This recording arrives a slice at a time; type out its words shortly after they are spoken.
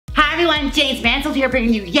everyone, Jaymes Mansfield here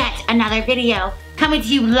bringing you yet another video, coming to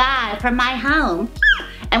you live from my home.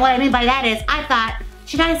 And what I mean by that is, I thought,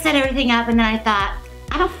 should I set everything up? And then I thought,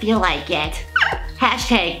 I don't feel like it.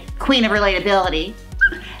 Hashtag queen of relatability.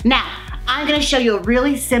 Now, I'm gonna show you a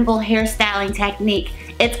really simple hairstyling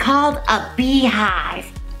technique. It's called a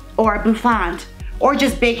beehive, or a bouffant, or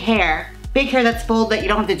just big hair. Big hair that's full that you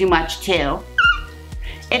don't have to do much to.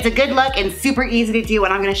 It's a good look and super easy to do,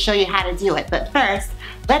 and I'm gonna show you how to do it. But first,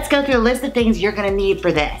 let's go through a list of things you're gonna need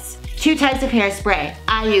for this. 2 types of hairspray.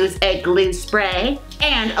 I use a glue spray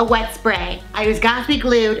and a wet spray. I use Got to Be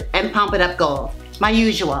Glued and Pump It Up Gold, my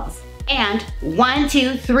usuals. And 1,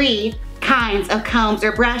 2, 3 kinds of combs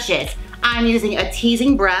or brushes. I'm using a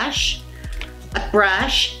teasing brush, a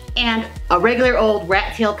brush, and a regular old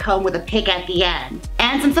rat tail comb with a pick at the end.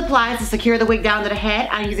 And some supplies to secure the wig down to the head.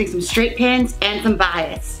 I'm using some straight pins and some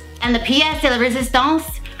bias. And the pièce de la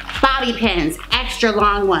résistance, bobby pins, extra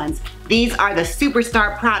long ones. These are the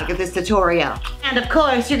superstar product of this tutorial. And of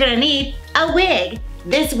course, you're gonna need a wig.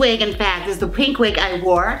 This wig, in fact, is the pink wig I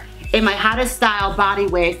wore in my How to Style Body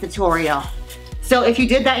Wigs tutorial. So if you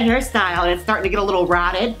did that hairstyle and it's starting to get a little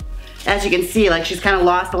rotted, as you can see, like she's kind of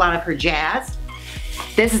lost a lot of her jazz,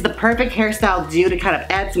 this is the perfect hairstyle to do to kind of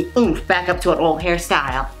add some oomph back up to an old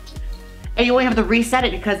hairstyle. And you won't have to reset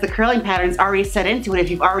it because the curling pattern's already set into it if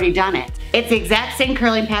you've already done it. It's the exact same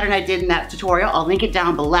curling pattern I did in that tutorial. I'll link it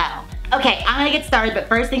down below. Okay, I'm gonna get started, but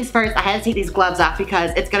first things first, I had to take these gloves off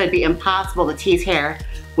because it's gonna be impossible to tease hair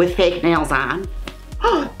with fake nails on.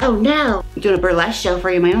 Oh no! I'm doing a burlesque show for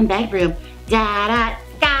you in my own bedroom. Da da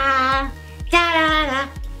da, da da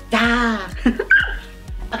da da.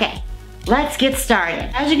 Okay. Let's get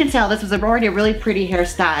started. As you can tell, this was already a really pretty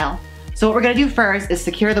hairstyle. So what we're gonna do first is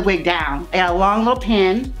secure the wig down. I got a long little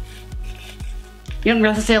pin. You don't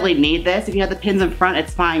necessarily need this. If you have the pins in front,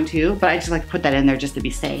 it's fine too, but I just like to put that in there just to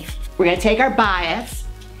be safe. We're gonna take our bias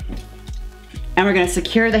and we're gonna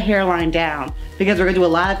secure the hairline down because we're gonna do a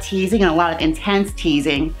lot of teasing and a lot of intense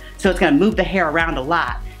teasing. So it's gonna move the hair around a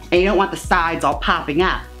lot and you don't want the sides all popping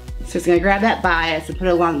up. So it's gonna grab that bias and put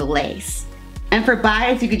it along the lace. And for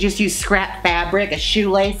bias, you could just use scrap fabric, a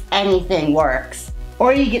shoelace, anything works.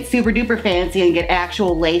 Or you get super duper fancy and get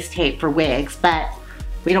actual lace tape for wigs, but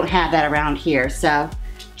we don't have that around here, so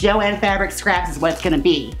Joann fabric scraps is what it's gonna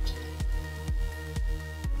be.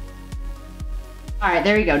 All right,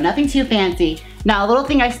 there you go, nothing too fancy. Now, a little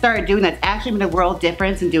thing I started doing that's actually been a world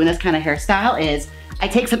difference in doing this kind of hairstyle is I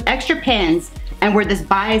take some extra pins, and where this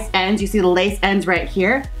bias ends, you see the lace ends right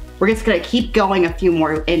here, we're just gonna keep going a few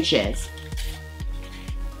more inches.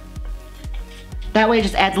 That way it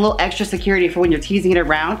just adds a little extra security for when you're teasing it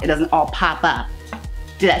around, it doesn't all pop up.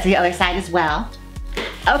 Do that to the other side as well.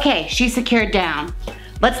 Okay, she's secured down.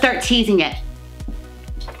 Let's start teasing it.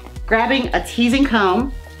 Grabbing a teasing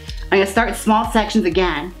comb, I'm gonna start small sections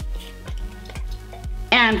again.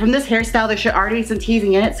 And from this hairstyle, there should already be some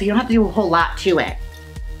teasing in it, so you don't have to do a whole lot to it.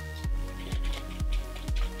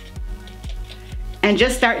 And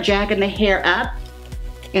just start jacking the hair up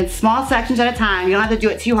in small sections at a time. You don't have to do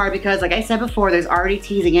it too hard because, like I said before, there's already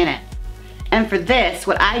teasing in it. And for this,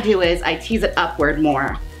 what I do is I tease it upward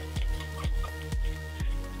more.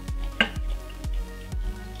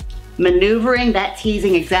 Maneuvering that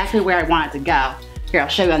teasing exactly where I want it to go. Here, I'll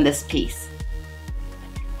show you on this piece.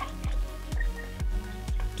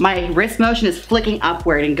 My wrist motion is flicking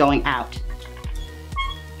upward and going out.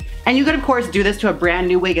 And you could, of course, do this to a brand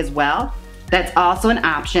new wig as well. That's also an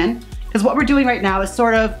option. Because what we're doing right now is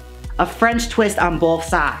sort of a French twist on both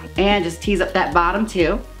sides. And just tease up that bottom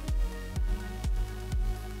too.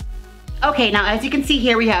 Okay, now as you can see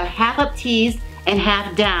here, we have half up teased and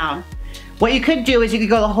half down. What you could do is you could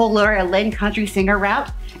go the whole Loretta Lynn country singer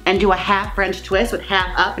route and do a half French twist with half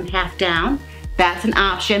up and half down. That's an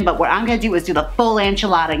option, but what I'm gonna do is do the full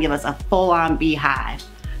enchilada and give us a full-on beehive.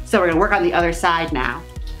 So we're gonna work on the other side now.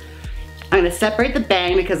 I'm gonna separate the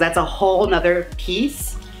bang because that's a whole nother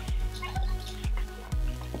piece.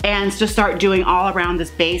 And just start doing all around this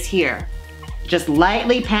base here. Just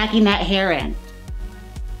lightly packing that hair in.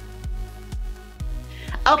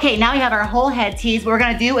 Okay, now we have our whole head teased. What we're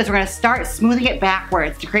gonna do is we're gonna start smoothing it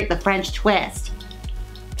backwards to create the French twist.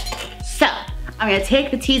 So, I'm gonna take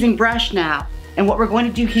the teasing brush now, and what we're going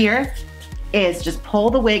to do here is just pull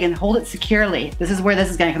the wig and hold it securely. This is where this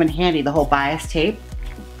is gonna come in handy, the whole bias tape.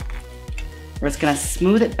 We're just gonna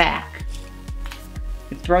smooth it back.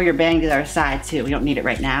 Throw your bang to the other side too. We don't need it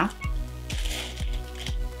right now.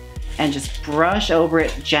 And just brush over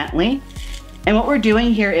it gently. And what we're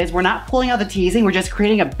doing here is we're not pulling out the teasing, we're just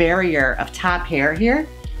creating a barrier of top hair here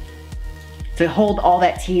to hold all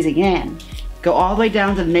that teasing in. Go all the way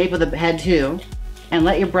down to the nape of the head too. and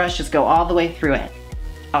let your brush just go all the way through it.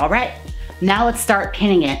 All right, now let's start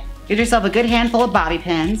pinning it. Get yourself a good handful of bobby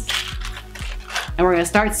pins, and we're gonna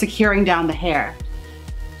start securing down the hair.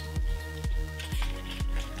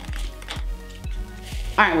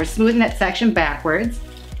 All right, we're smoothing that section backwards.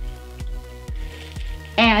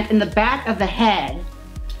 And in the back of the head,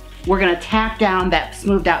 we're gonna tap down that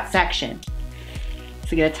smoothed out section.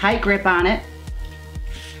 So get a tight grip on it.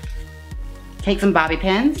 Take some bobby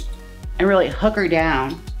pins and really hook her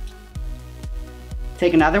down.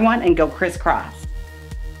 Take another one and go crisscross.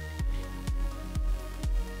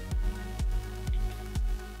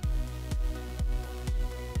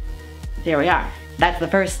 There we are. That's the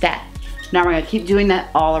first step. Now we're gonna keep doing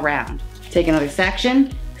that all around. Take another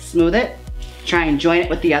section, smooth it, try and join it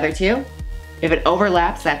with the other two. If it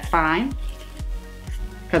overlaps, that's fine,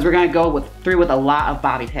 because we're gonna go through with a lot of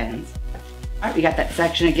bobby pins. All right, we got that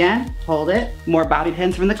section again. Hold it. More bobby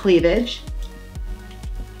pins from the cleavage.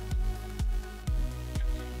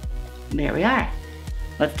 There we are.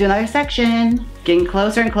 Let's do another section. Getting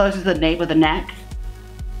closer and closer to the nape of the neck.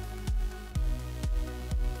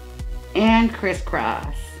 And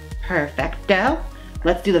crisscross. Perfecto.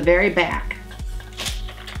 Let's do the very back.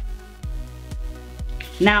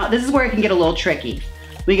 Now, this is where it can get a little tricky.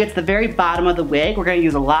 When we get to the very bottom of the wig, we're gonna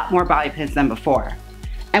use a lot more bobby pins than before.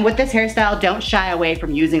 And with this hairstyle, don't shy away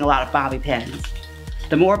from using a lot of bobby pins.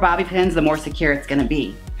 The more bobby pins, the more secure it's gonna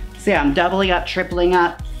be. See, I'm doubling up, tripling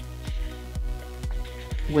up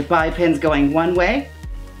with bobby pins going one way,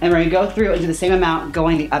 and we're gonna go through and do the same amount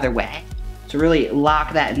going the other way to really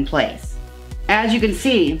lock that in place. As you can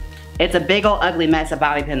see, it's a big old ugly mess of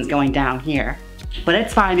bobby pins going down here. But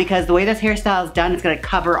it's fine, because the way this hairstyle is done, it's gonna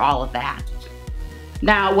cover all of that.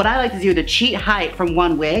 Now, what I like to do to cheat height from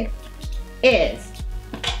one wig is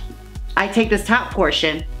I take this top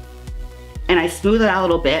portion and I smooth it out a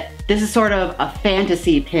little bit. This is sort of a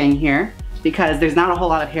fantasy pin here, because there's not a whole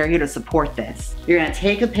lot of hair here to support this. You're gonna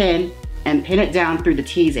take a pin and pin it down through the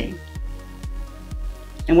teasing.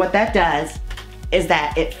 And what that does is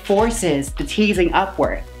that it forces the teasing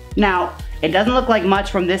upward. Now, it doesn't look like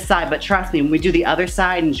much from this side, but trust me, when we do the other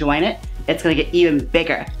side and join it, it's gonna get even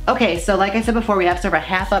bigger. Okay, so like I said before, we have sort of a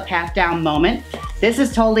half up, half down moment. This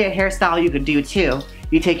is totally a hairstyle you could do too.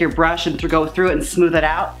 You take your brush and go through it and smooth it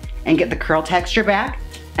out and get the curl texture back,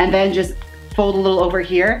 and then just fold a little over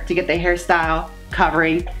here to get the hairstyle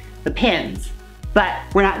covering the pins. But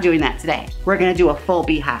we're not doing that today. We're gonna do a full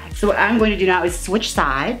beehive. So what I'm going to do now is switch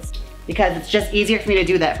sides, because it's just easier for me to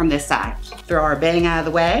do that from this side. Throw our bang out of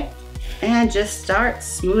the way and just start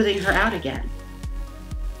smoothing her out again.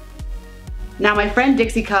 Now, my friend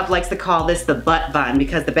Dixie Cup likes to call this the butt bun,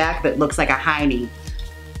 because the back of it looks like a high knee.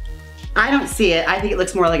 I don't see it. I think it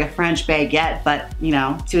looks more like a French baguette, but you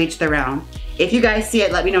know, to each their own. If you guys see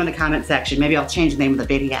it, let me know in the comment section. Maybe I'll change the name of the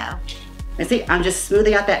video. And see, I'm just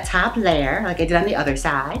smoothing out that top layer like I did on the other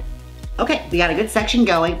side. Okay, we got a good section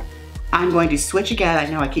going. I'm going to switch again. I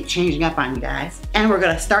know I keep changing up on you guys. And we're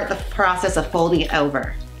gonna start the process of folding it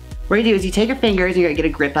over. What you do is you take your fingers and you're gonna get a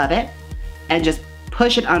grip of it and just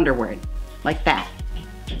push it underward, like that,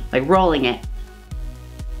 like rolling it.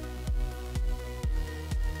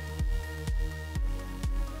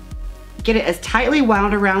 Get it as tightly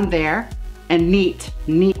wound around there and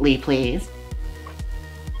neatly please.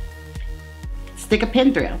 Stick a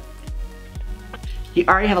pin through. You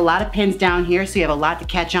already have a lot of pins down here, so you have a lot to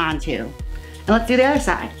catch on to. And let's do the other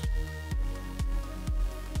side.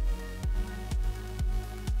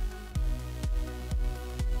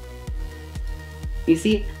 You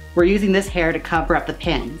see, we're using this hair to cover up the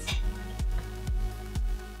pins.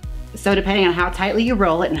 So depending on how tightly you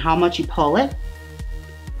roll it and how much you pull it,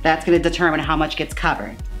 that's going to determine how much gets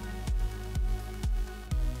covered.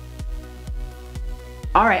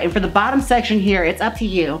 All right, and for the bottom section here, it's up to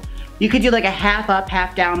you. You could do like a half up,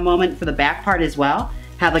 half down moment for the back part as well.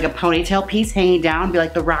 Have like a ponytail piece hanging down, be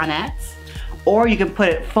like the Ronettes. Or you can put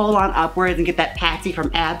it full on upwards and get that Patsy from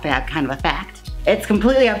Ab Fab kind of effect. It's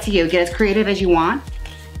completely up to you. Get as creative as you want.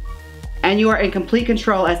 And you are in complete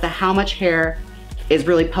control as to how much hair is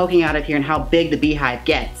really poking out of here and how big the beehive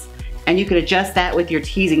gets. And you can adjust that with your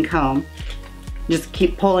teasing comb. Just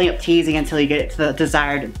keep pulling up teasing until you get it to the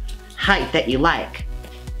desired height that you like.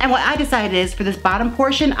 And what I decided is for this bottom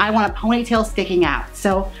portion, I want a ponytail sticking out.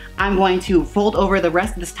 So I'm going to fold over the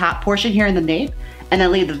rest of this top portion here in the nape and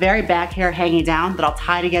then leave the very back hair hanging down that I'll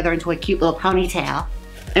tie together into a cute little ponytail.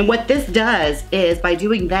 And what this does is by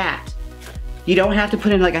doing that, you don't have to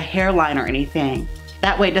put in like a hairline or anything.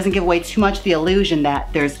 That way it doesn't give away too much the illusion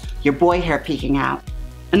that there's your boy hair peeking out.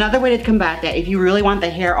 Another way to combat that, if you really want the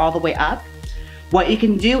hair all the way up, what you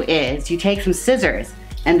can do is you take some scissors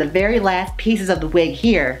And the very last pieces of the wig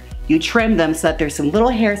here, you trim them so that there's some little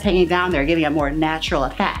hairs hanging down there, giving a more natural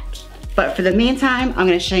effect. But for the meantime, I'm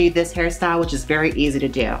gonna show you this hairstyle, which is very easy to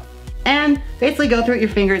do. And basically go through it with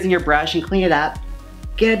your fingers and your brush and clean it up.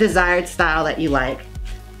 Get a desired style that you like.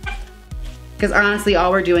 Because honestly,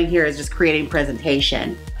 all we're doing here is just creating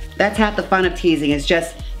presentation. That's half the fun of teasing, is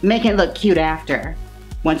just making it look cute after.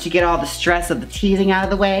 Once you get all the stress of the teasing out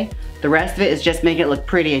of the way, the rest of it is just making it look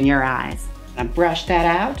pretty in your eyes. And brush that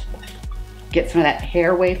out. Get some of that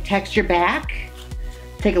hair wave texture back.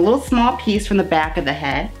 Take a little small piece from the back of the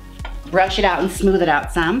head. Brush it out and smooth it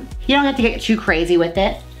out some. You don't have to get too crazy with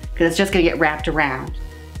it, because it's just gonna get wrapped around.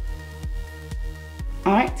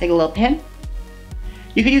 All right, take a little pin.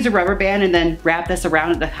 You could use a rubber band and then wrap this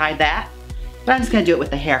around it to hide that, but I'm just gonna do it with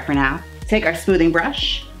the hair for now. Take our smoothing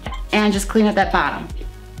brush and just clean up that bottom.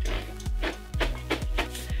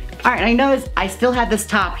 All right, I notice I still have this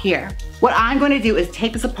top here. What I'm going to do is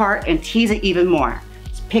take this apart and tease it even more.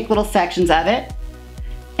 Just pick little sections of it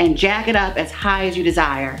and jack it up as high as you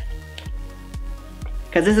desire.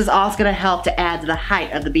 Because this is also going to help to add to the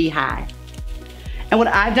height of the beehive. And what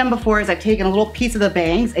I've done before is I've taken a little piece of the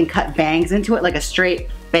bangs and cut bangs into it, like a straight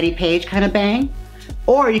Betty Page kind of bang.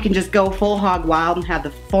 Or you can just go full hog wild and have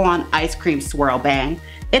the full-on ice cream swirl bang.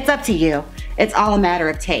 It's up to you. It's all a matter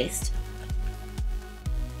of taste.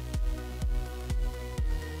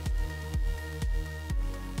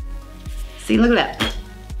 See, look at that.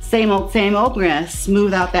 Same old, same old. We're gonna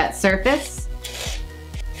smooth out that surface.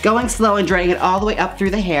 Going slow and draining it all the way up through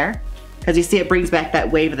the hair, because you see it brings back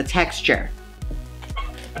that wave of the texture.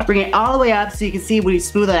 Bring it all the way up so you can see when you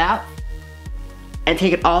smooth it out and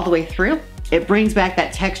take it all the way through, it brings back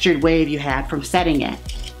that textured wave you had from setting it.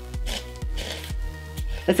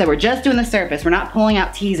 Like I said, we're just doing the surface. We're not pulling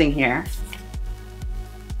out teasing here.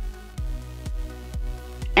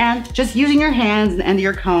 And just using your hands and the end of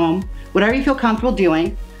your comb, whatever you feel comfortable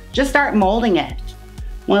doing, just start molding it.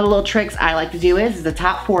 One of the little tricks I like to do is the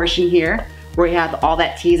top portion here, where you have all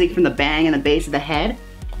that teasing from the bang and the base of the head,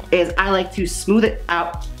 is I like to smooth it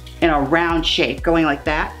out in a round shape, going like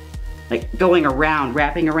that, like going around,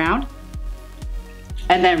 wrapping around,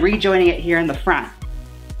 and then rejoining it here in the front.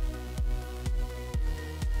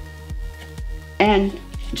 And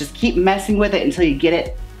just keep messing with it until you get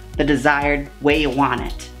it the desired way you want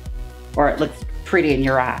it, or it looks pretty in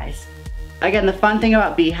your eyes. Again, the fun thing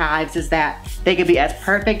about beehives is that they can be as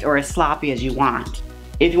perfect or as sloppy as you want.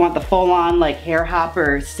 If you want the full-on like hair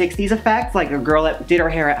hopper 60s effect, like a girl that did her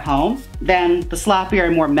hair at home, then the sloppier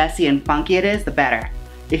and more messy and funky it is, the better.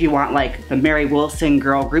 If you want like the Mary Wilson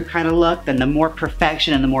girl group kind of look, then the more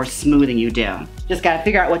perfection and the more smoothing you do. Just gotta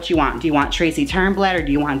figure out what you want. Do you want Tracy Turnblad or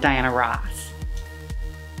do you want Diana Ross?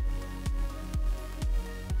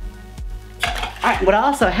 All right, what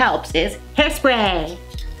also helps is hairspray.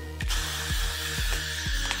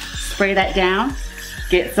 Spray that down,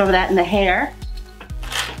 get some of that in the hair,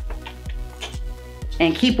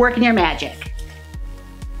 and keep working your magic.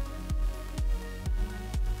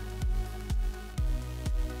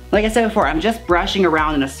 Like I said before, I'm just brushing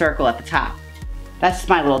around in a circle at the top. That's just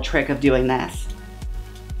my little trick of doing this.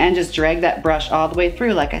 And just drag that brush all the way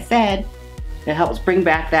through, like I said. It helps bring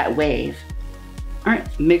back that wave. All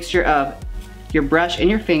right, mixture of your brush and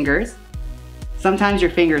your fingers. Sometimes your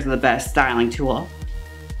fingers are the best styling tool.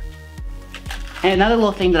 And another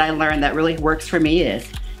little thing that I learned that really works for me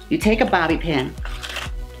is you take a bobby pin,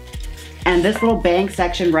 and this little bang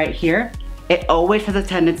section right here, it always has a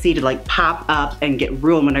tendency to like pop up and get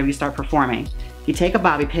ruined whenever you start performing. You take a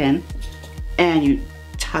bobby pin and you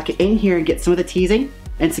tuck it in here and get some of the teasing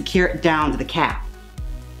and secure it down to the cap.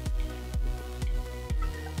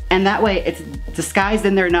 And that way it's disguised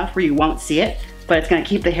in there enough where you won't see it, but it's gonna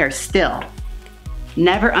keep the hair still.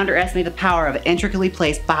 Never underestimate the power of an intricately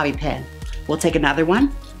placed bobby pin. We'll take another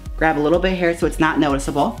one, grab a little bit of hair so it's not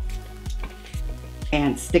noticeable,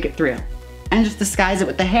 and stick it through. And just disguise it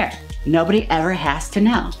with the hair. Nobody ever has to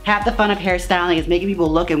know. Half the fun of hairstyling is making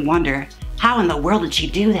people look and wonder, how in the world did she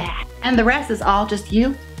do that? And the rest is all just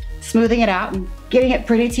you smoothing it out and getting it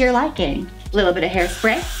pretty to your liking. A little bit of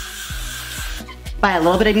hairspray. By a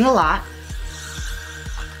little bit, I mean a lot.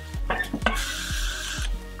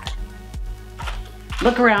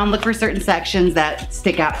 Look around, look for certain sections that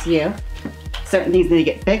stick out to you. Certain things need to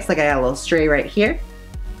get fixed, like I got a little stray right here.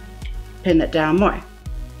 Pin that down more.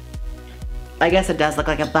 I guess it does look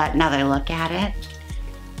like a butt now that I look at it.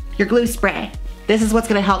 Your glue spray. This is what's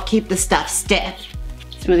gonna help keep the stuff stiff.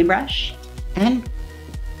 Smoothing brush, and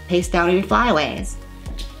paste down any flyaways.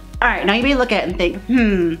 All right, now you may look at it and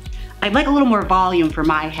think, I'd like a little more volume for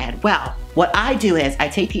my head. Well, what I do is I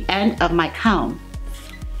take the end of my comb,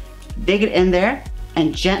 dig it in there,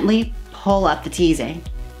 and gently pull up the teasing.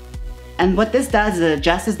 And what this does is it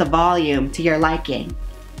adjusts the volume to your liking.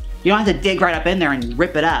 You don't have to dig right up in there and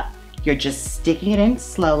rip it up. You're just sticking it in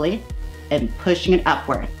slowly and pushing it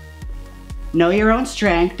upward. Know your own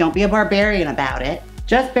strength. Don't be a barbarian about it.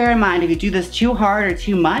 Just bear in mind, if you do this too hard or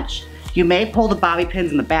too much, you may pull the bobby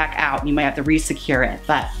pins in the back out and you might have to re-secure it,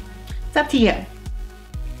 but it's up to you.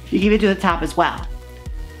 You give it to the top as well.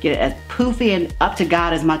 Get it as poofy and up to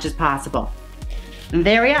God as much as possible. And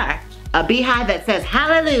there we are, a beehive that says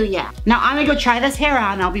hallelujah. Now I'm gonna go try this hair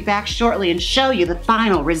on and I'll be back shortly and show you the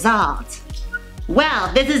final result.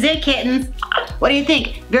 Well, this is it, kittens. What do you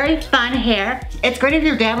think? Very fun hair. It's great if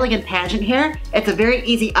you're dabbling in pageant hair. It's a very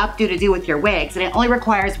easy updo to do with your wigs, and it only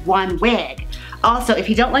requires one wig. Also, if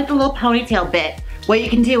you don't like the little ponytail bit, what you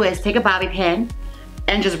can do is take a bobby pin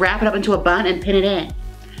and just wrap it up into a bun and pin it in.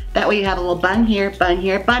 That way you have a little bun here,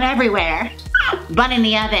 bun everywhere. Bun in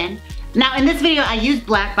the oven. Now in this video I used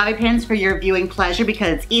black bobby pins for your viewing pleasure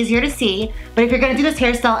because it's easier to see, but if you're gonna do this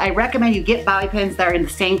hairstyle, I recommend you get bobby pins that are in the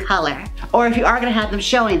same color. Or if you are gonna have them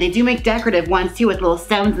showing, they do make decorative ones too with little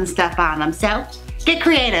stones and stuff on them, so get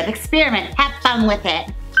creative, experiment, have fun with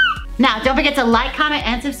it. Now don't forget to like, comment,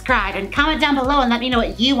 and subscribe, and comment down below and let me know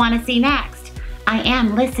what you wanna see next. I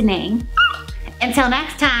am listening. Until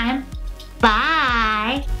next time,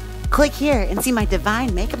 bye. Click here and see my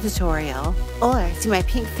divine makeup tutorial, or see my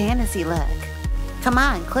pink fantasy look. Come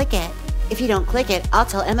on, click it. If you don't click it, I'll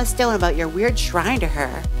tell Emma Stone about your weird shrine to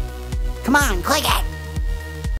her. Come on, click it!